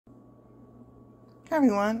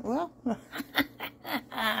Everyone, well,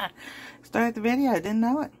 started the video, didn't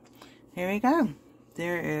know it. Here we go.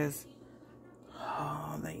 There is,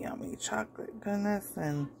 oh, the yummy chocolate goodness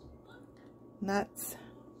and nuts.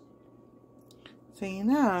 So you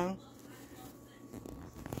know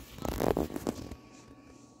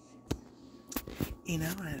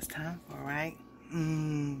what it's time for, right?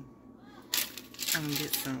 I'm gonna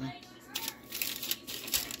get some.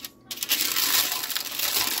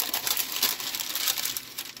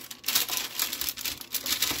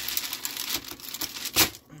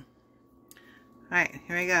 Alright,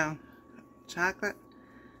 here we go. Chocolate.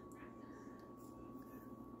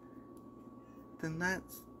 The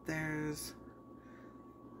nuts, there's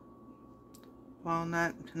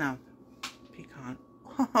walnut, no, pecan.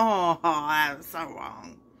 Oh, I was so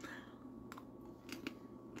wrong.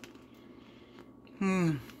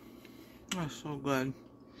 That's so good.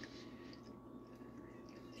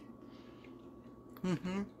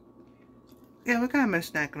 Yeah, we kind of been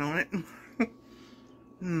snacking on it.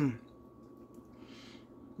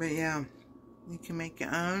 But yeah, you can make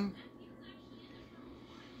your own.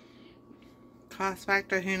 Cost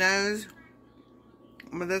factor, who knows?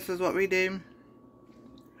 But this is what we do.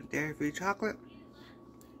 Dairy-free chocolate.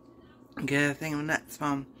 Get a thing of nuts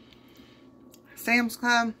from Sam's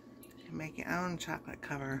Club. You can make your own chocolate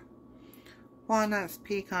cover. Walnuts,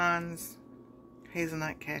 pecans,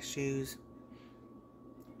 hazelnut, cashews,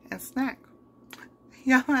 and snack.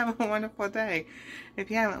 Y'all have a wonderful day. If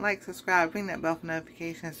you haven't liked, subscribe, ring that bell for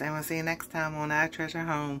notifications, and we'll see you next time on Our Treasure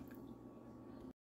Home.